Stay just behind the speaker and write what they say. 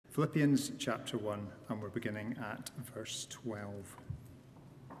Philippians chapter 1, and we're beginning at verse 12.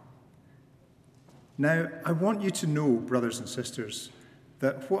 Now, I want you to know, brothers and sisters,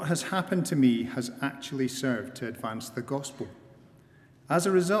 that what has happened to me has actually served to advance the gospel. As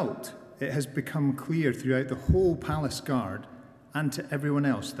a result, it has become clear throughout the whole palace guard and to everyone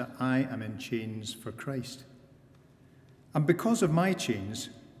else that I am in chains for Christ. And because of my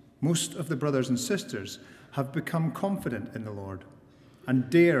chains, most of the brothers and sisters have become confident in the Lord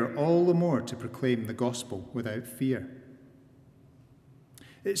and dare all the more to proclaim the gospel without fear.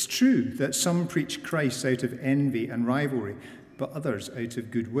 It's true that some preach Christ out of envy and rivalry, but others out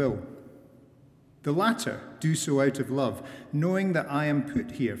of goodwill. The latter do so out of love, knowing that I am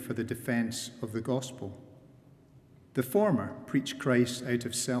put here for the defense of the gospel. The former preach Christ out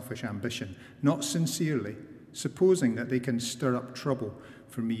of selfish ambition, not sincerely, supposing that they can stir up trouble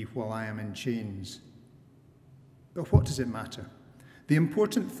for me while I am in chains. But what does it matter? The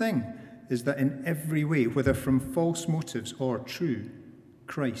important thing is that in every way, whether from false motives or true,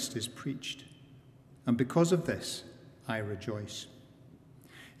 Christ is preached. And because of this, I rejoice.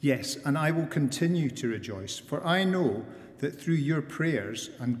 Yes, and I will continue to rejoice, for I know that through your prayers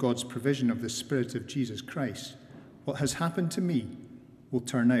and God's provision of the Spirit of Jesus Christ, what has happened to me will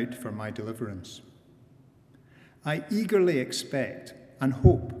turn out for my deliverance. I eagerly expect and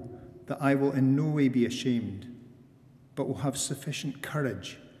hope that I will in no way be ashamed, but will have sufficient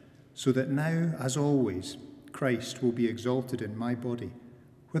courage, so that now, as always, Christ will be exalted in my body,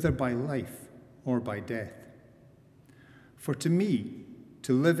 whether by life or by death. For to me,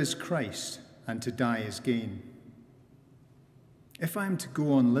 to live is Christ, and to die is gain. If I am to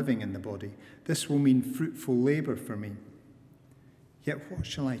go on living in the body, this will mean fruitful labor for me. Yet what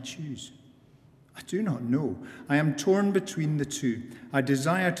shall I choose? I do not know. I am torn between the two. I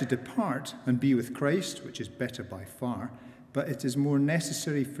desire to depart and be with Christ, which is better by far, but it is more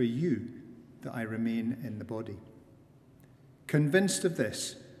necessary for you that I remain in the body. Convinced of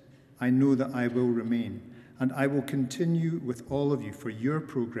this, I know that I will remain, and I will continue with all of you for your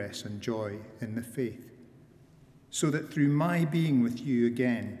progress and joy in the faith, so that through my being with you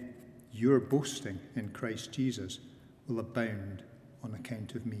again, your boasting in Christ Jesus will abound on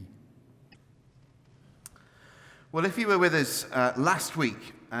account of me. Well, if you were with us last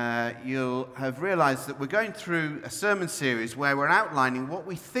week, you'll have realized that we're going through a sermon series where we're outlining what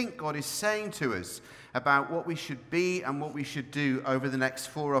we think God is saying to us about what we should be and what we should do over the next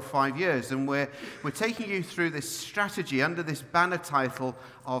 4 or 5 years. And we're taking you through this strategy under this banner title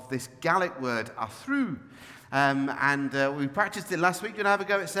of this Gaelic word, athru. We practiced it last week. You want to have a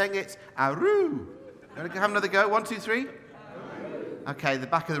go at saying it? Aru. You want to have another go? 1, 2, 3. Okay, the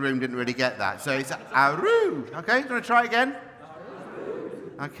back of the room didn't really get that. So it's aru. Okay, you want to try it again?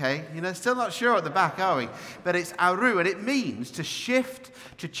 Okay, still not sure at the back, are we? But it's aru, and it means to shift,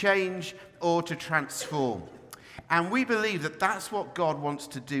 to change, or to transform. And we believe that that's what God wants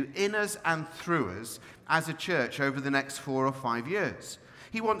to do in us and through us as a church over the next 4 or 5 years.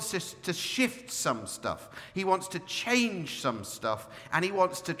 He wants us to shift some stuff. He wants to change some stuff. And he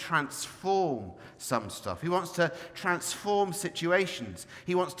wants to transform some stuff. He wants to transform situations.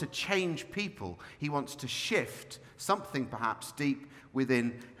 He wants to change people. He wants to shift something perhaps deep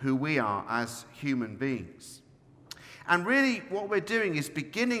within who we are as human beings. And really what we're doing is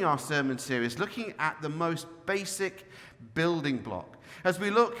beginning our sermon series looking at the most basic building block. As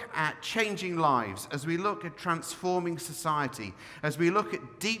we look at changing lives, as we look at transforming society, as we look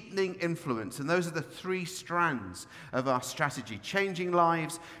at deepening influence, and those are the 3 strands of our strategy: changing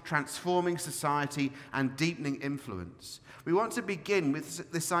lives, transforming society, and deepening influence. We want to begin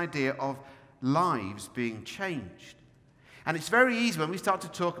with this idea of lives being changed. And it's very easy when we start to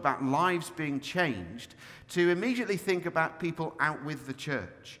talk about lives being changed to immediately think about people out with the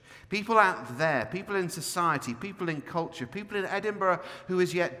church. People out there, people in society, people in culture, people in Edinburgh who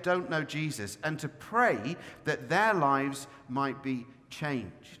as yet don't know Jesus, and to pray that their lives might be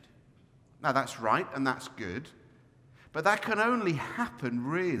changed. Now that's right and that's good, but that can only happen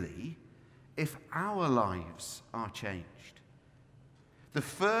really if our lives are changed. The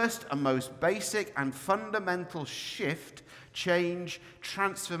first and most basic and fundamental shift, change,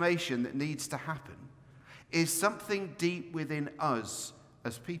 transformation that needs to happen is something deep within us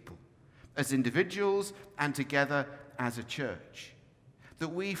as people, as individuals, and together as a church. That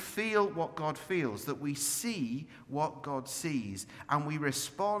we feel what God feels, that we see what God sees, and we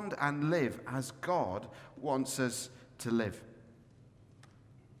respond and live as God wants us to live.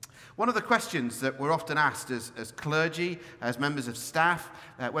 One of the questions that we're often asked as clergy, as members of staff,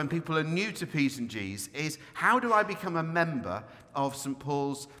 when people are new to P&Gs is, how do I become a member of St.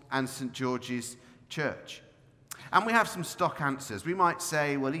 Paul's and St. George's Church? And we have some stock answers. We might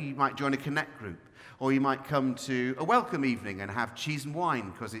say, well, you might join a connect group, or you might come to a welcome evening and have cheese and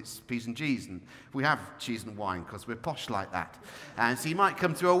wine because it's peas and cheese, and we have cheese and wine because we're posh like that. And so you might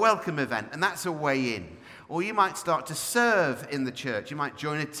come to a welcome event, and that's a way in. Or you might start to serve in the church. You might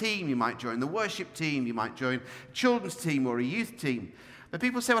join a team, you might join the worship team, you might join a children's team or a youth team. But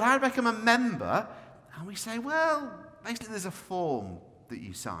people say, well, how do I become a member? And we say, well, basically there's a form that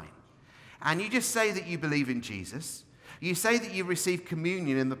you sign. And you just say that you believe in Jesus. You say that you received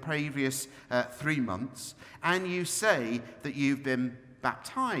communion in the previous 3 months. And you say that you've been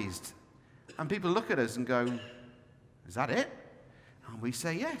baptized. And people look at us and go, is that it? And we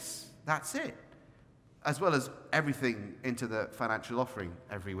say, yes, that's it. As well as everything into the financial offering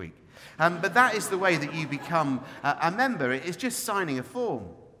every week. But that is the way that you become a member. It's just signing a form.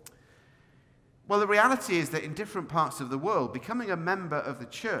 Well, the reality is that in different parts of the world, becoming a member of the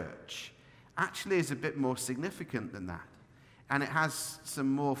church actually is a bit more significant than that. And it has some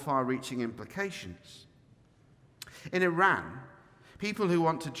more far-reaching implications. In Iran, people who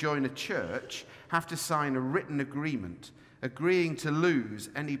want to join a church have to sign a written agreement agreeing to lose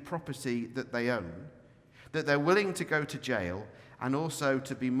any property that they own, that they're willing to go to jail, and also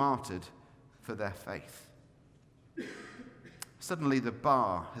to be martyred for their faith. Suddenly the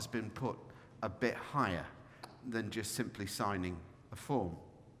bar has been put a bit higher than just simply signing a form.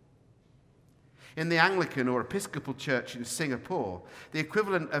 In the Anglican or Episcopal Church in Singapore, the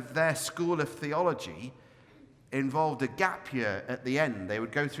equivalent of their school of theology involved a gap year at the end. They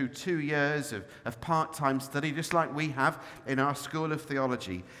would go through 2 years of part-time study, just like we have in our school of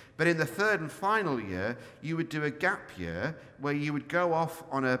theology. But in the third and final year, you would do a gap year where you would go off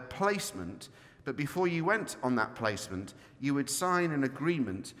on a placement. But before you went on that placement, you would sign an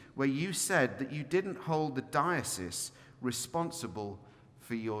agreement where you said that you didn't hold the diocese responsible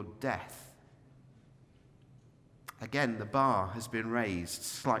for your death. Again, the bar has been raised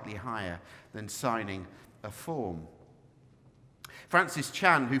slightly higher than signing a form. Francis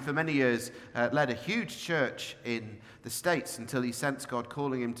Chan, who for many years led a huge church in the States until he sensed God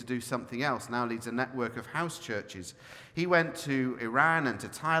calling him to do something else, now leads a network of house churches. He went to Iran and to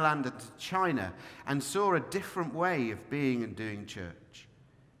Thailand and to China and saw a different way of being and doing church.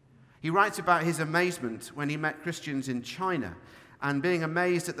 He writes about his amazement when he met Christians in China and being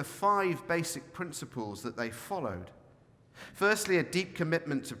amazed at the 5 basic principles that they followed. Firstly, a deep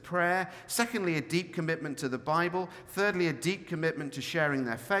commitment to prayer. Secondly, a deep commitment to the Bible. Thirdly, a deep commitment to sharing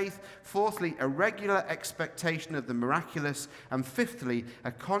their faith. Fourthly, a regular expectation of the miraculous. And fifthly,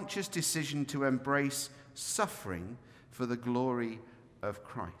 a conscious decision to embrace suffering for the glory of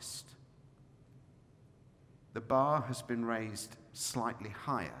Christ. The bar has been raised slightly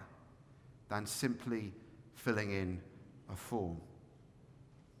higher than simply filling in a form.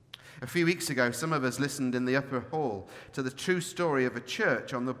 A few weeks ago, some of us listened in the upper hall to the true story of a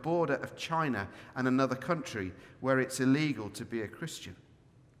church on the border of China and another country where it's illegal to be a Christian.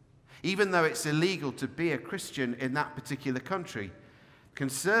 Even though it's illegal to be a Christian in that particular country,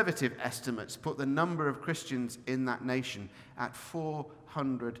 conservative estimates put the number of Christians in that nation at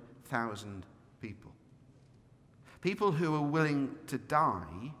 400,000 people. People who are willing to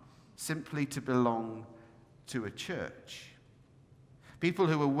die simply to belong to a church. People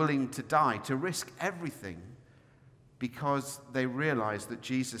who are willing to die, to risk everything because they realize that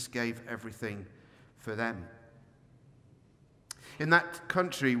Jesus gave everything for them. In that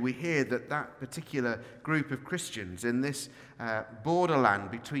country, we hear that that particular group of Christians in this borderland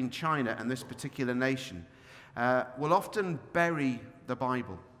between China and this particular nation will often bury the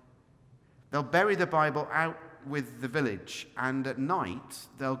Bible. They'll bury the Bible out with the village, and at night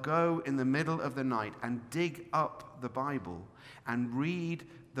they'll go in the middle of the night and dig up the Bible and read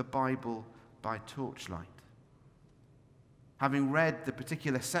the Bible by torchlight. Having read the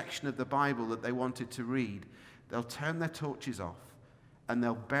particular section of the Bible that they wanted to read, they'll turn their torches off and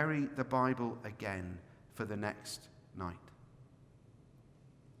they'll bury the Bible again for the next night.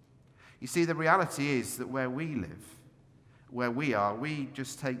 You see, the reality is that where we live, where we are, we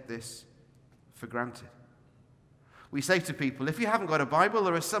just take this for granted. We say to people, if you haven't got a Bible,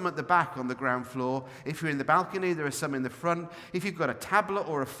 there are some at the back on the ground floor. If you're in the balcony, there are some in the front. If you've got a tablet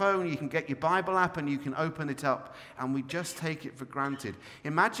or a phone, you can get your Bible app and you can open it up. And we just take it for granted.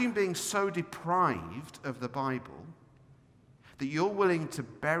 Imagine being so deprived of the Bible that you're willing to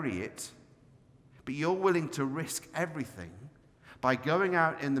bury it, but you're willing to risk everything by going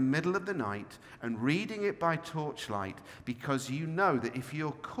out in the middle of the night and reading it by torchlight, because you know that if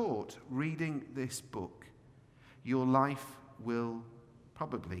you're caught reading this book, your life will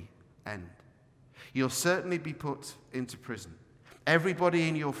probably end. You'll certainly be put into prison. Everybody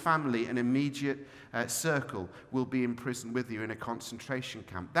in your family and immediate circle will be in prison with you in a concentration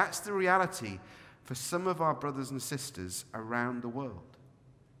camp. That's the reality for some of our brothers and sisters around the world.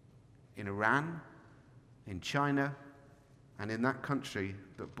 In Iran, in China, and in that country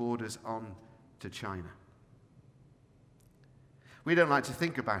that borders on to China. We don't like to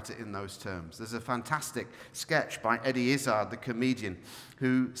think about it in those terms. There's a fantastic sketch by Eddie Izzard, the comedian,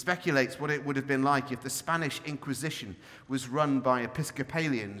 who speculates what it would have been like if the Spanish Inquisition was run by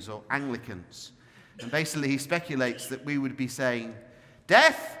Episcopalians or Anglicans. And basically he speculates that we would be saying,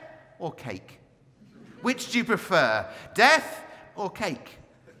 death or cake? Which do you prefer, death or cake?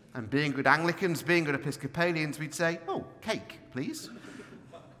 And being good Anglicans, being good Episcopalians, we'd say, oh, cake, please.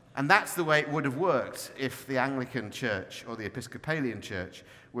 And that's the way it would have worked if the Anglican Church or the Episcopalian Church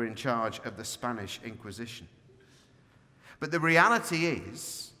were in charge of the Spanish Inquisition. But the reality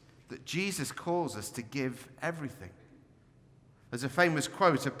is that Jesus calls us to give everything. There's a famous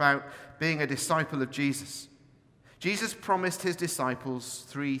quote about being a disciple of Jesus. Jesus promised his disciples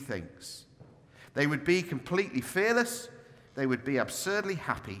 3 things. They would be completely fearless, they would be absurdly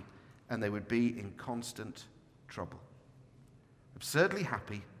happy, and they would be in constant trouble. Absurdly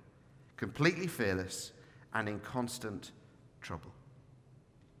happy, completely fearless, and in constant trouble.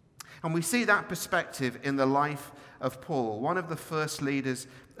 And we see that perspective in the life of Paul, one of the first leaders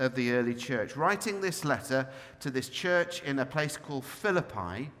of the early church, writing this letter to this church in a place called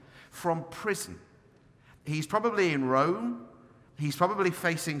Philippi from prison. He's probably in Rome, he's probably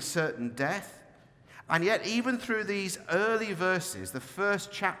facing certain death, and yet even through these early verses, the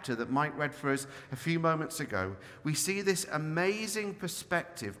first chapter that Mike read for us a few moments ago, we see this amazing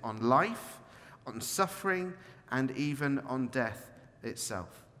perspective on life, on suffering, and even on death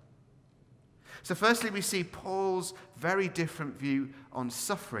itself. So firstly, we see Paul's very different view on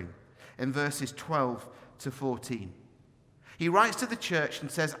suffering in verses 12 to 14. He writes to the church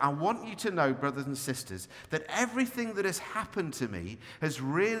and says, I want you to know, brothers and sisters, that everything that has happened to me has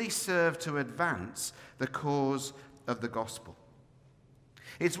really served to advance the cause of the gospel.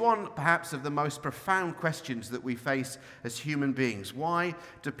 It's one, perhaps, of the most profound questions that we face as human beings. Why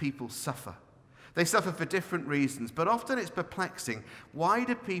do people suffer? They suffer for different reasons, but often it's perplexing. Why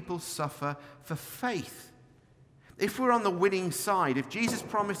do people suffer for faith? If we're on the winning side, if Jesus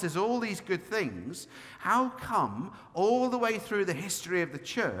promises all these good things, how come all the way through the history of the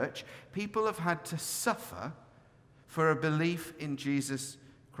church, people have had to suffer for a belief in Jesus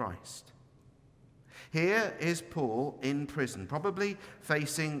Christ? Here is Paul in prison, probably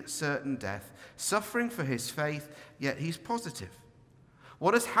facing certain death, suffering for his faith, yet he's positive.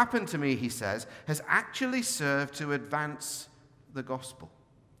 What has happened to me, he says, has actually served to advance the gospel.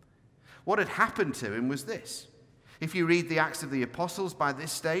 What had happened to him was this. If you read the Acts of the Apostles, by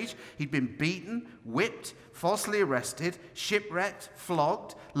this stage, he'd been beaten, whipped, falsely arrested, shipwrecked,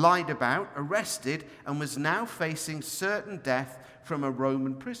 flogged, lied about, arrested, and was now facing certain death from a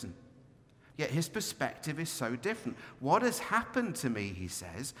Roman prison. Yet his perspective is so different. What has happened to me, he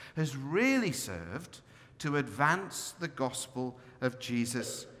says, has really served to advance the gospel of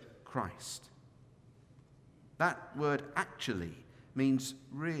Jesus Christ. That word actually means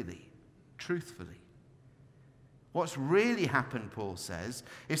really, truthfully. What's really happened, Paul says,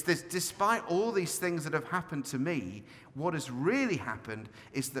 is that despite all these things that have happened to me, what has really happened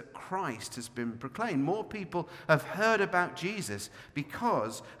is that Christ has been proclaimed. More people have heard about Jesus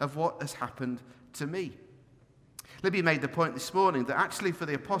because of what has happened to me. Libby made the point this morning that actually for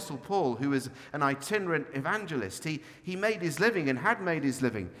the Apostle Paul, who was an itinerant evangelist, he made his living and had made his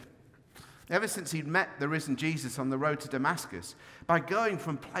living ever since he'd met the risen Jesus on the road to Damascus, by going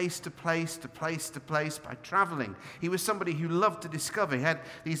from place to place to place to place, by traveling. He was somebody who loved to discover. He had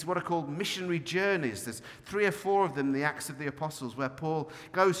these what are called missionary journeys. There's 3 or 4 of them in the Acts of the Apostles, where Paul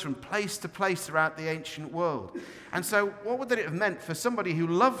goes from place to place throughout the ancient world. And so what would it have meant for somebody who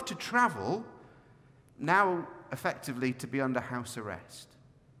loved to travel, now effectively to be under house arrest,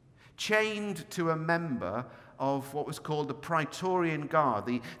 chained to a member of what was called the Praetorian Guard,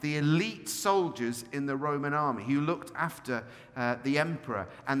 the elite soldiers in the Roman army who looked after the emperor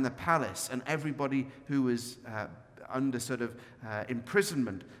and the palace and everybody who was under sort of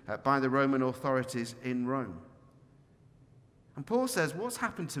imprisonment by the Roman authorities in Rome. And Paul says, what's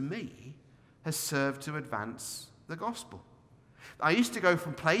happened to me has served to advance the gospel. I used to go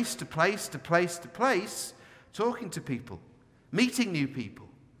from place to place to place to place, talking to people, meeting new people.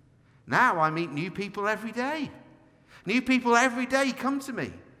 Now I meet new people every day. New people every day come to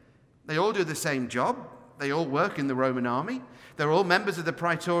me. They all do the same job. They all work in the Roman army. They're all members of the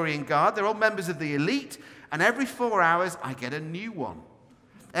Praetorian Guard. They're all members of the elite. And every 4 hours, I get a new one.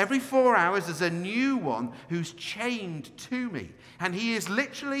 Every 4 hours, there's a new one who's chained to me. And he is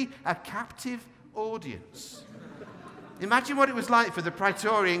literally a captive audience. Imagine what it was like for the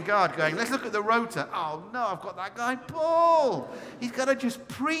Praetorian Guard going, let's look at the rota. Oh, no, I've got that guy, Paul. He's going to just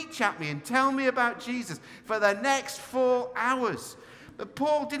preach at me and tell me about Jesus for the next 4 hours. But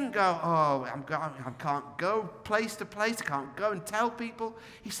Paul didn't go, I can't go place to place. I can't go and tell people.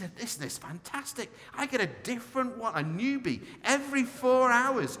 He said, isn't this fantastic? I get a different one, a newbie, every 4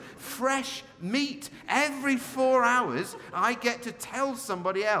 hours. Fresh meat. Every 4 hours, I get to tell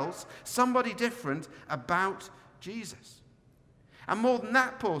somebody else, somebody different, about Jesus. And more than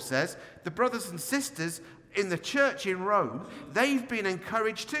that, Paul says, the brothers and sisters in the church in Rome, they've been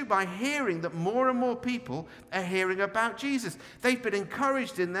encouraged too by hearing that more and more people are hearing about Jesus. They've been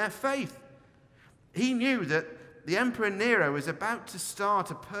encouraged in their faith. He knew that the Emperor Nero was about to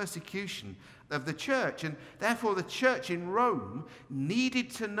start a persecution of the church, and therefore the church in Rome needed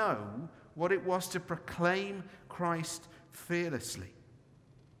to know what it was to proclaim Christ fearlessly.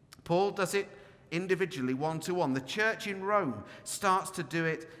 Paul does it individually, one-to-one. The church in Rome starts to do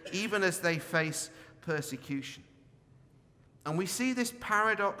it even as they face persecution. And we see this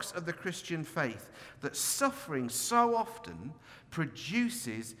paradox of the Christian faith, that suffering so often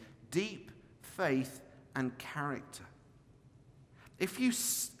produces deep faith and character. If you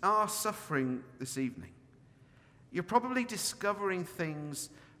are suffering this evening, you're probably discovering things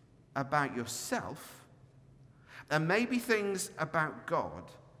about yourself and maybe things about God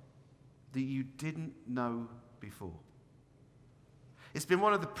that you didn't know before. It's been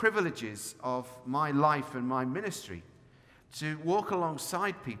one of the privileges of my life and my ministry to walk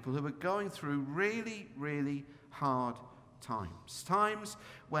alongside people who are going through really, really hard times. Times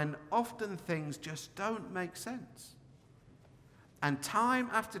when often things just don't make sense. And time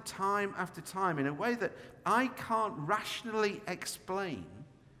after time after time, in a way that I can't rationally explain,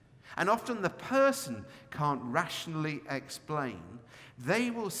 and often the person can't rationally explain,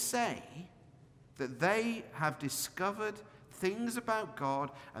 they will say that they have discovered things about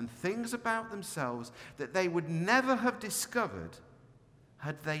God and things about themselves that they would never have discovered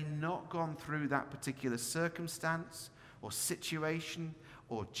had they not gone through that particular circumstance or situation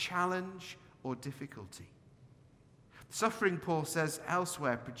or challenge or difficulty. Suffering, Paul says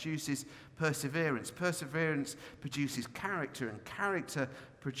elsewhere, produces perseverance. Perseverance produces character, and character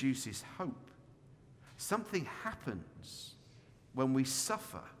produces hope. Something happens when we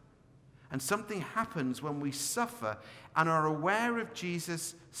suffer. And something happens when we suffer and are aware of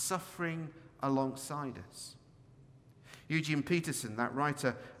Jesus suffering alongside us. Eugene Peterson, that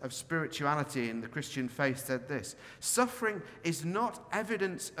writer of spirituality in the Christian faith, said this: suffering is not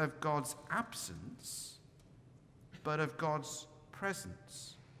evidence of God's absence, but of God's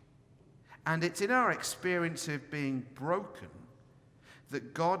presence. And it's in our experience of being broken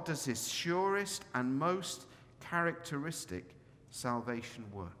that God does his surest and most characteristic salvation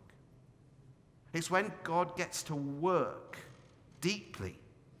work. It's when God gets to work deeply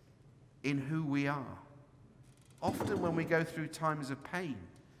in who we are, often when we go through times of pain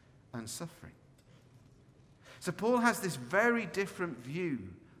and suffering. So Paul has this very different view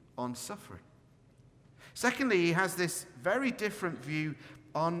on suffering. Secondly, he has this very different view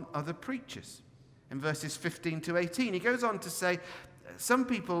on other preachers. In verses 15 to 18, he goes on to say, some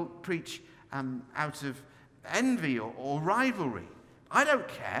people preach out of envy or rivalry. I don't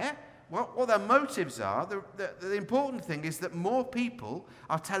care what their motives are. The important thing is that more people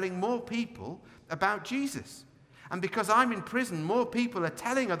are telling more people about Jesus. And because I'm in prison, more people are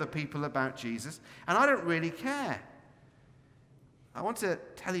telling other people about Jesus, and I don't really care. I want to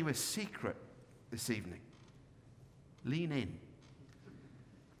tell you a secret this evening. Lean in.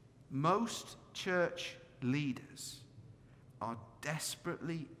 Most church leaders are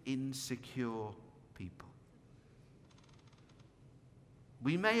desperately insecure people.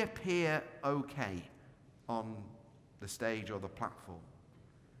 We may appear okay on the stage or the platform.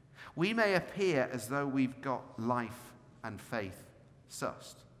 We may appear as though we've got life and faith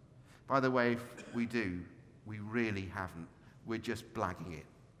sussed. By the way, if we do, we really haven't. We're just blagging it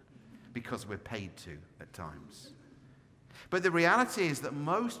because we're paid to at times. But the reality is that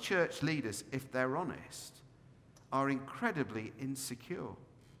most church leaders, if they're honest, are incredibly insecure.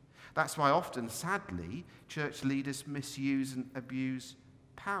 That's why often, sadly, church leaders misuse and abuse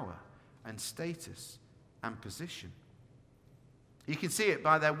power and status and position. You can see it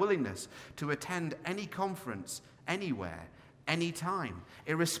by their willingness to attend any conference, anywhere, anytime,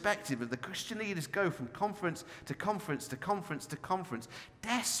 irrespective of the Christian leaders go from conference to conference to conference to conference,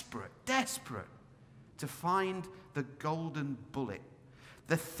 desperate to find the golden bullet,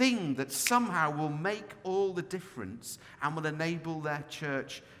 the thing that somehow will make all the difference and will enable their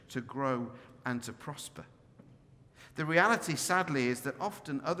church to grow and to prosper. The reality, sadly, is that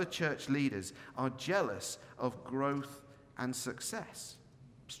often other church leaders are jealous of growth and success.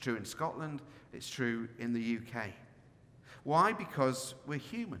 It's true in Scotland, it's true in the UK. Why? Because we're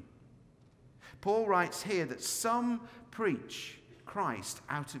human. Paul writes here that some preach Christ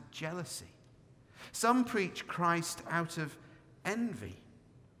out of jealousy. Some preach Christ out of envy.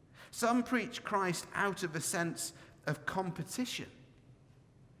 Some preach Christ out of a sense of competition.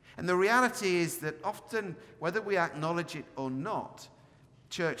 And the reality is that often, whether we acknowledge it or not,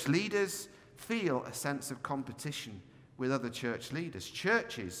 church leaders feel a sense of competition with other church leaders.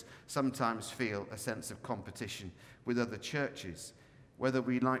 Churches sometimes feel a sense of competition with other churches, whether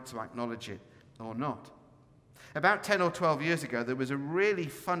we like to acknowledge it or not. About 10 or 12 years ago, there was a really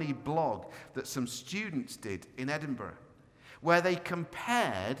funny blog that some students did in Edinburgh, where they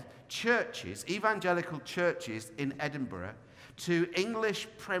compared churches, evangelical churches in Edinburgh, to English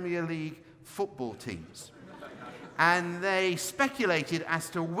Premier League football teams. And they speculated as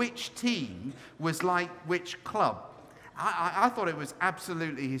to which team was like which club. I thought it was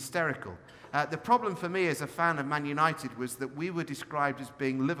absolutely hysterical. The problem for me as a fan of Man United was that we were described as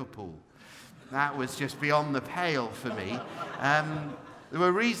being Liverpool. That was just beyond the pale for me. There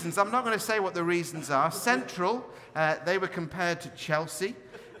were reasons. I'm not going to say what the reasons are. Central, they were compared to Chelsea.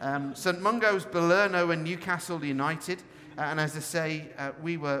 St Mungo's, Balerno and Newcastle United. And as I say,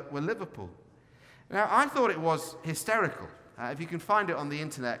 we were Liverpool. Now, I thought it was hysterical. If you can find it on the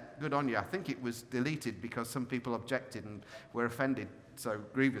internet, good on you. I think it was deleted because some people objected and were offended so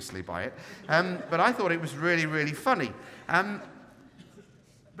grievously by it. But I thought it was really, really funny.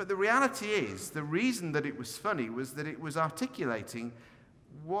 But the reality is, the reason that it was funny was that it was articulating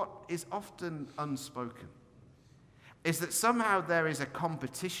what is often unspoken. Is that somehow there is a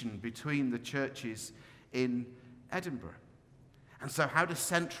competition between the churches in Edinburgh. And so how does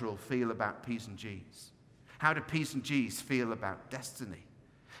Central feel about P's and G's? How do P's and G's feel about Destiny?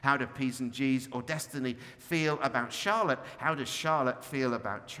 How do P's and G's or Destiny feel about Charlotte? How does Charlotte feel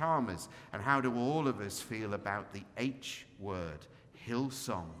about Chalmers? And how do all of us feel about the H word,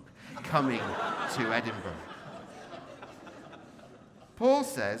 Hillsong, coming to Edinburgh? Paul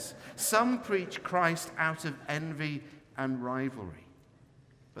says, some preach Christ out of envy and rivalry.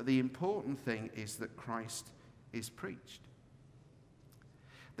 But the important thing is that Christ is preached.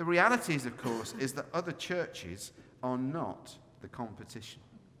 The reality is, of course, is that other churches are not the competition.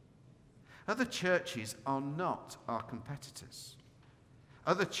 Other churches are not our competitors.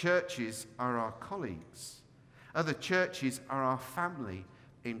 Other churches are our colleagues. Other churches are our family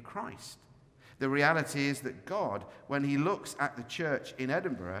in Christ. The reality is that God, when he looks at the church in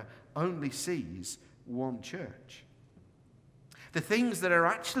Edinburgh, only sees one church. The things that are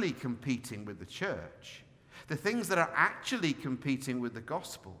actually competing with the church, the things that are actually competing with the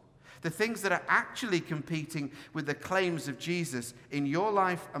gospel, the things that are actually competing with the claims of Jesus in your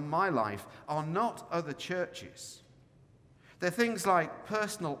life and my life are not other churches. They're things like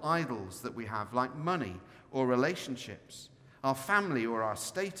personal idols that we have, like money or relationships, our family or our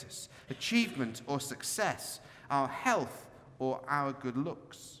status, achievement or success, our health or our good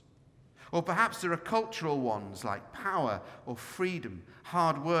looks. Or perhaps there are cultural ones like power or freedom,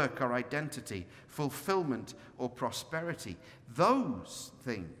 hard work or identity, fulfillment or prosperity. Those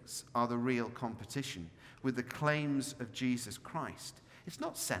things are the real competition with the claims of Jesus Christ. It's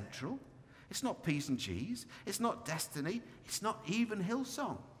not Central. It's not P's and G's. It's not Destiny. It's not even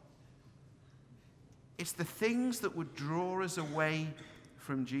Hillsong. It's the things that would draw us away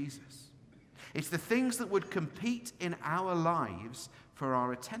from Jesus. It's the things that would compete in our lives for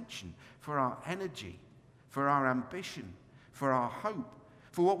our attention, for our energy, for our ambition, for our hope,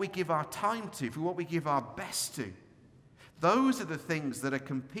 for what we give our time to, for what we give our best to. Those are the things that are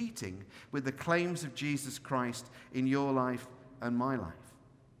competing with the claims of Jesus Christ in your life and my life.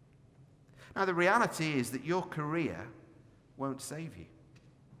 Now, the reality is that your career won't save you.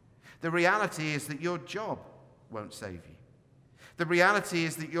 The reality is that your job won't save you. The reality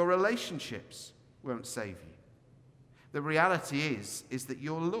is that your relationships won't save you. The reality is that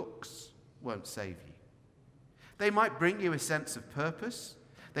your looks won't save you. They might bring you a sense of purpose.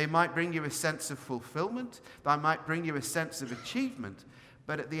 They might bring you a sense of fulfillment. They might bring you a sense of achievement.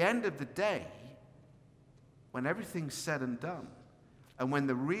 But at the end of the day, when everything's said and done, and when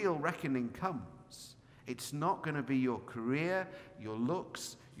the real reckoning comes, it's not going to be your career, your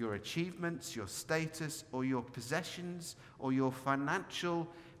looks, your achievements, your status, or your possessions, or your financial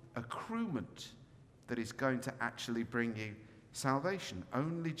accruement that is going to actually bring you salvation.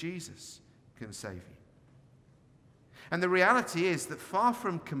 Only Jesus can save you. And the reality is that far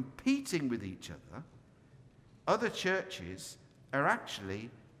from competing with each other churches are actually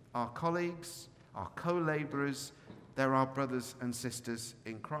our colleagues, our co-laborers. They're our brothers and sisters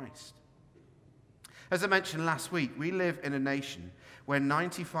in Christ. As I mentioned last week, we live in a nation where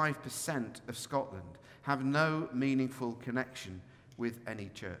 95% of Scotland have no meaningful connection with any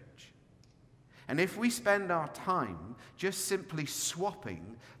church. And if we spend our time just simply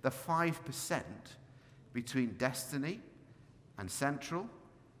swapping the 5% between Destiny and Central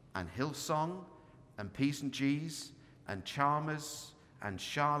and Hillsong and P.St.G's and Chalmers and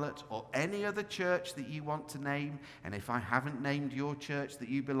Charlotte or any other church that you want to name, and if I haven't named your church that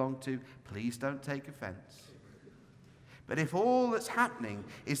you belong to, please don't take offense. But if all that's happening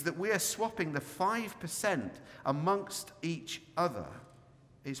is that we are swapping the 5% amongst each other,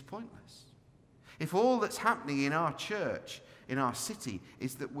 it's pointless. If all that's happening in our church, in our city,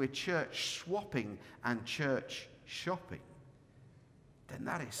 is that we're church swapping and church shopping, then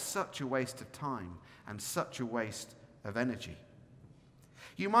that is such a waste of time and such a waste of energy.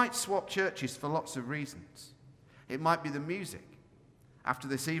 You might swap churches for lots of reasons. It might be the music. After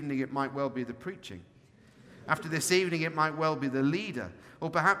this evening, it might well be the preaching. After this evening, it might well be the leader. Or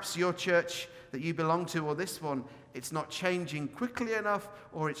perhaps your church that you belong to, or this one, it's not changing quickly enough,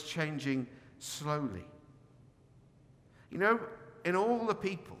 or it's changing slowly. You know, in all the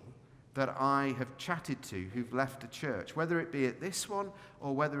people that I have chatted to who've left a church, whether it be at this one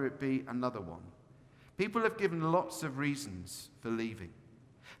or whether it be another one, people have given lots of reasons for leaving.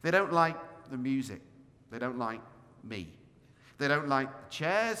 They don't like the music. They don't like me. They don't like the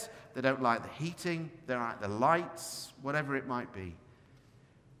chairs. They don't like the heating. They don't like the lights, whatever it might be.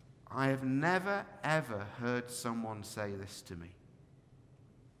 I have never, ever heard someone say this to me.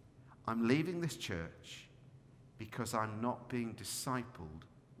 I'm leaving this church because I'm not being discipled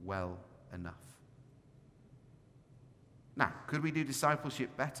well enough. Now, could we do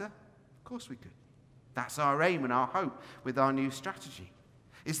discipleship better? Of course we could. That's our aim and our hope with our new strategy,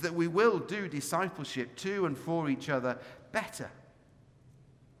 is that we will do discipleship to and for each other better.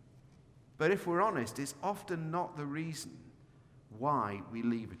 But if we're honest, it's often not the reason why we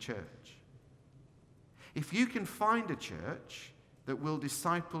leave a church. If you can find a church that will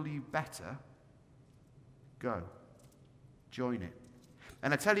disciple you better, go. Join it.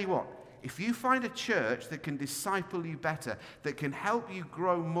 And I tell you what, if you find a church that can disciple you better, that can help you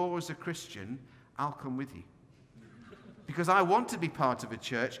grow more as a Christian, I'll come with you. Because I want to be part of a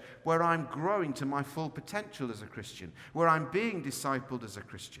church where I'm growing to my full potential as a Christian, where I'm being discipled as a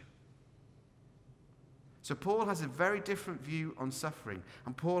Christian. So Paul has a very different view on suffering,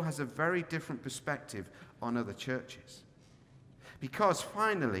 and Paul has a very different perspective on other churches. Because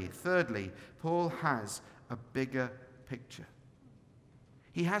finally, thirdly, Paul has a bigger picture.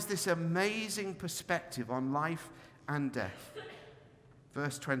 He has this amazing perspective on life and death.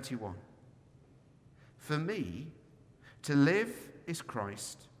 Verse 21. For me, to live is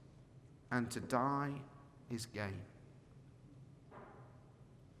Christ, and to die is gain.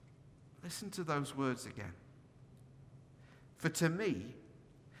 Listen to those words again. For to me,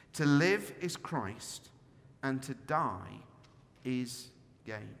 to live is Christ, and to die is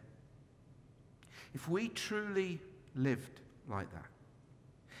gain. If we truly lived like that,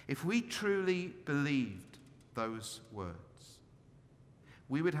 if we truly believed those words,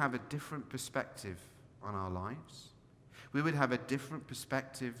 we would have a different perspective on our lives. We would have a different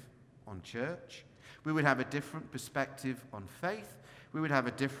perspective on church. We would have a different perspective on faith. We would have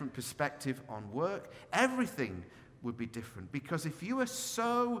a different perspective on work. Everything would be different, because if you are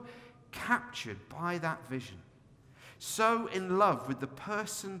so captured by that vision, so in love with the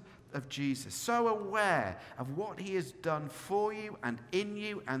person of Jesus, so aware of what he has done for you and in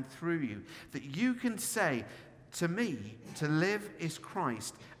you and through you, that you can say, to me, to live is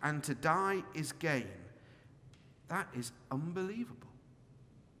Christ and to die is gain, that is unbelievable.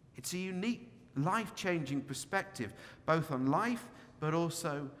 It's a unique, life-changing perspective, both on life but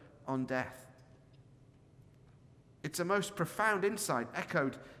also on death. It's a most profound insight,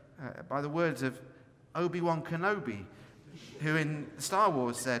 echoed by the words of Obi-Wan Kenobi, who in Star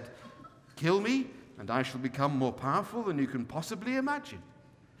Wars said, "Kill me, and I shall become more powerful than you can possibly imagine."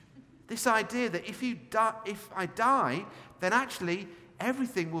 This idea that if I die, then actually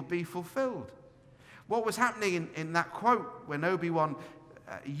everything will be fulfilled. What was happening in that quote when Obi-Wan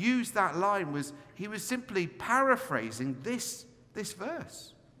used that line was he was simply paraphrasing this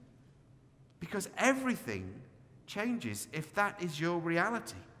verse. Because everything changes if that is your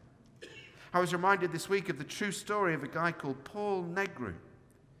reality. I was reminded this week of the true story of a guy called Paul Negru.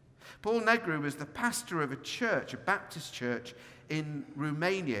 Paul Negru was the pastor of a church, a Baptist church in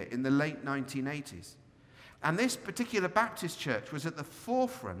Romania in the late 1980s. And this particular Baptist church was at the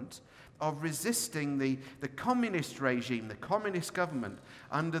forefront of resisting the communist regime, the communist government,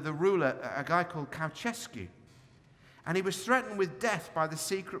 under the ruler, a guy called Ceausescu. And he was threatened with death by the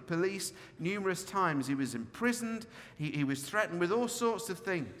secret police numerous times. He was imprisoned. He was threatened with all sorts of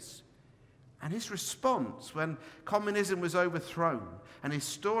things. And his response when communism was overthrown and his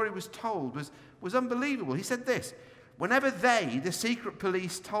story was told was unbelievable. He said this: whenever they, the secret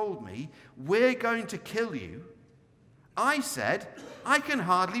police, told me, "We're going to kill you," I said, "I can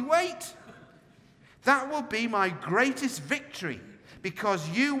hardly wait. That will be my greatest victory, because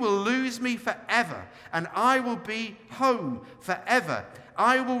you will lose me forever, and I will be home forever.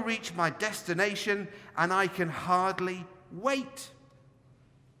 I will reach my destination, and I can hardly wait."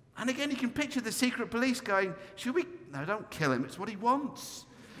 And again, you can picture the secret police going, "Should we? No, don't kill him. It's what he wants.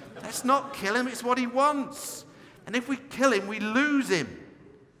 Let's not kill him. It's what he wants. And if we kill him, we lose him."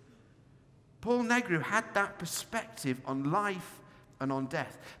 Paul Negru had that perspective on life and on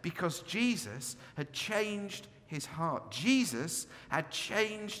death because Jesus had changed his heart. Jesus had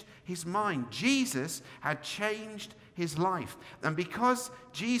changed his mind. Jesus had changed his life. And because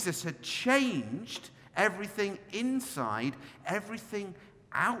Jesus had changed everything inside, everything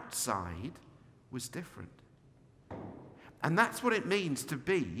outside was different. And that's what it means to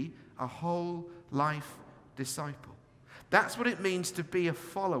be a whole life disciple. That's what it means to be a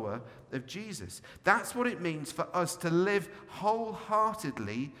follower of Jesus. That's what it means for us to live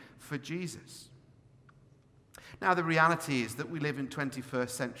wholeheartedly for Jesus. Now, the reality is that we live in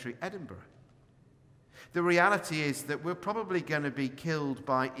 21st century Edinburgh. The reality is that we're probably going to be killed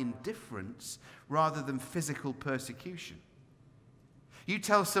by indifference rather than physical persecution. You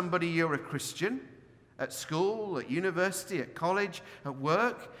tell somebody you're a Christian at school, at university, at college, at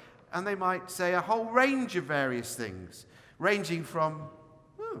work, and they might say a whole range of various things, ranging from,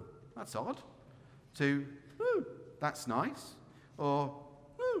 "Oh, that's odd," to, "Oh, that's nice," or,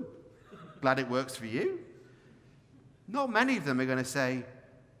 "Oh, glad it works for you." Not many of them are going to say,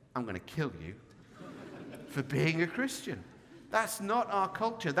 "I'm going to kill you for being a Christian." That's not our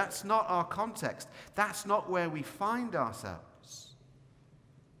culture. That's not our context. That's not where we find ourselves.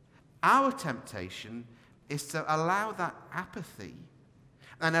 Our temptation is to allow that apathy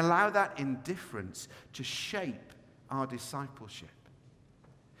and allow that indifference to shape our discipleship.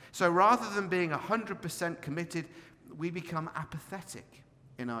 So rather than being 100% committed, we become apathetic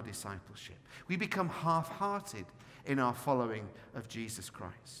in our discipleship. We become half-hearted in our following of Jesus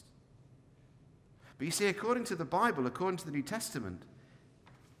Christ. But you see, according to the Bible, according to the New Testament,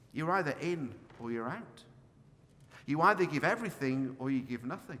 you're either in or you're out. You either give everything or you give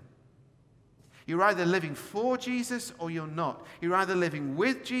nothing. You're either living for Jesus or you're not. You're either living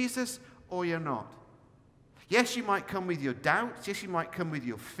with Jesus or you're not. Yes, you might come with your doubts. Yes, you might come with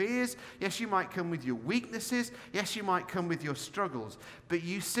your fears. Yes, you might come with your weaknesses. Yes, you might come with your struggles. But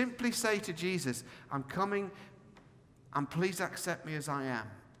you simply say to Jesus, "I'm coming, and please accept me as I am."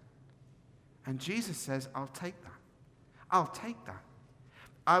 And Jesus says, "I'll take that. I'll take that.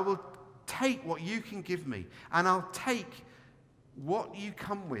 I will take what you can give me, and I'll take what you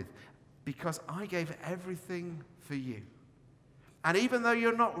come with, because I gave everything for you. And even though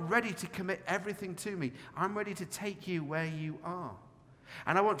you're not ready to commit everything to me, I'm ready to take you where you are.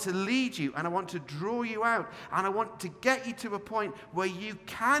 And I want to lead you, and I want to draw you out, and I want to get you to a point where you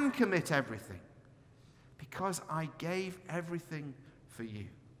can commit everything, because I gave everything for you."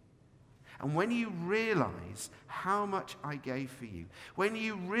 And when you realize how much I gave for you, when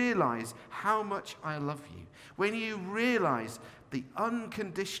you realize how much I love you, when you realize the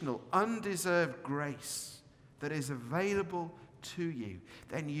unconditional, undeserved grace that is available to you,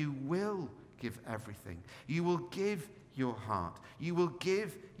 then you will give everything. You will give your heart. You will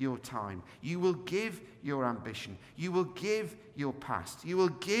give your time. You will give your ambition. You will give your past. You will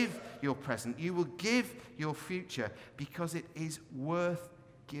give your present. You will give your future, because it is worth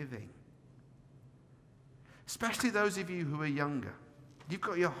giving. Especially those of you who are younger. You've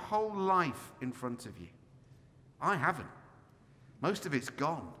got your whole life in front of you. I haven't. Most of it's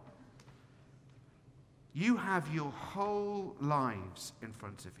gone. You have your whole lives in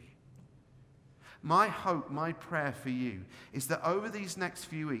front of you. My hope, my prayer for you is that over these next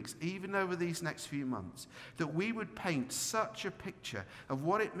few weeks, even over these next few months, that we would paint such a picture of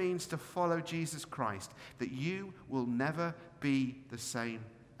what it means to follow Jesus Christ that you will never be the same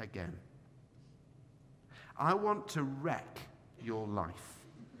again. I want to wreck your life.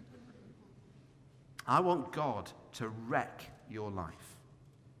 I want God to wreck your life.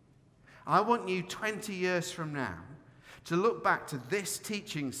 I want you 20 years from now to look back to this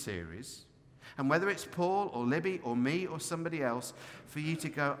teaching series And whether it's Paul or Libby or me or somebody else, for you to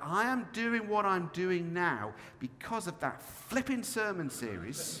go, I am doing what I'm doing now because of that flipping sermon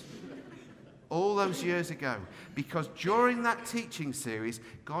series all those years ago. Because during that teaching series,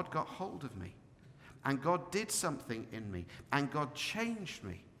 God got hold of me. And God did something in me. And God changed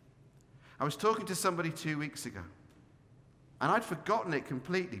me. I was talking to somebody 2 weeks ago. And I'd forgotten it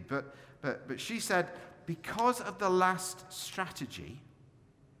completely. But she said, because of the last strategy,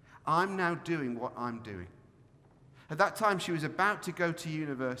 I'm now doing what I'm doing. At that time, she was about to go to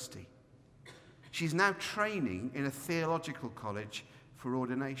university. She's now training in a theological college for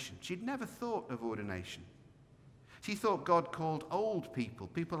ordination. She'd never thought of ordination. She thought God called old people,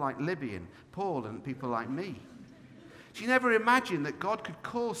 people like Libby and Paul and people like me. She never imagined that God could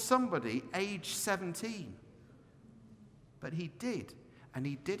call somebody age 17. But he did. And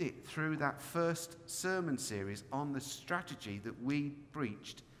he did it through that first sermon series on the strategy that we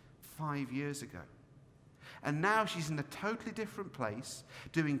preached 5 years ago. And now she's in a totally different place,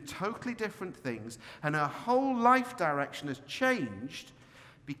 doing totally different things, and her whole life direction has changed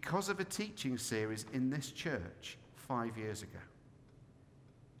because of a teaching series in this church 5 years ago.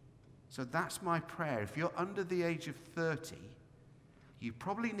 So that's my prayer. If you're under the age of 30, you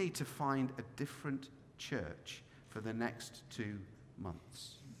probably need to find a different church for the next 2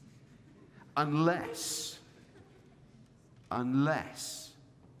 months. Unless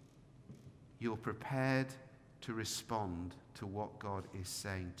you're prepared to respond to what God is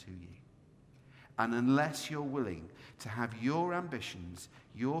saying to you. And unless you're willing to have your ambitions,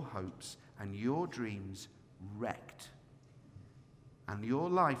 your hopes, and your dreams wrecked, and your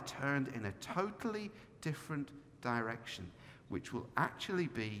life turned in a totally different direction, which will actually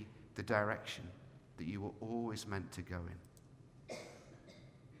be the direction that you were always meant to go in.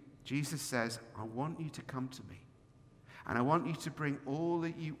 Jesus says, I want you to come to me, and I want you to bring all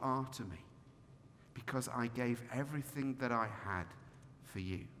that you are to me, because I gave everything that I had for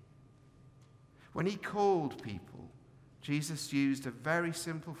you. When he called people, Jesus used a very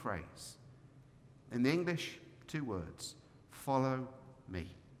simple phrase. In the English, 2 words: follow me.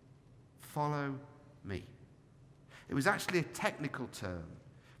 Follow me. It was actually a technical term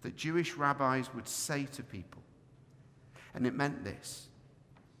that Jewish rabbis would say to people. And it meant this: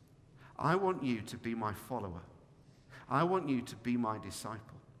 I want you to be my follower. I want you to be my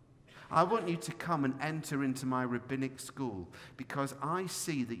disciple. I want you to come and enter into my rabbinic school, because I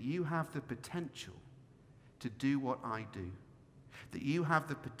see that you have the potential to do what I do, that you have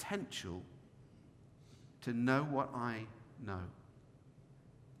the potential to know what I know.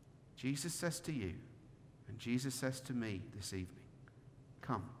 Jesus says to you, and Jesus says to me this evening,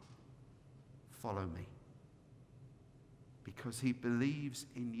 come, follow me, because he believes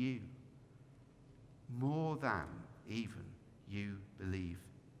in you more than even you believe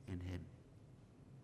in him.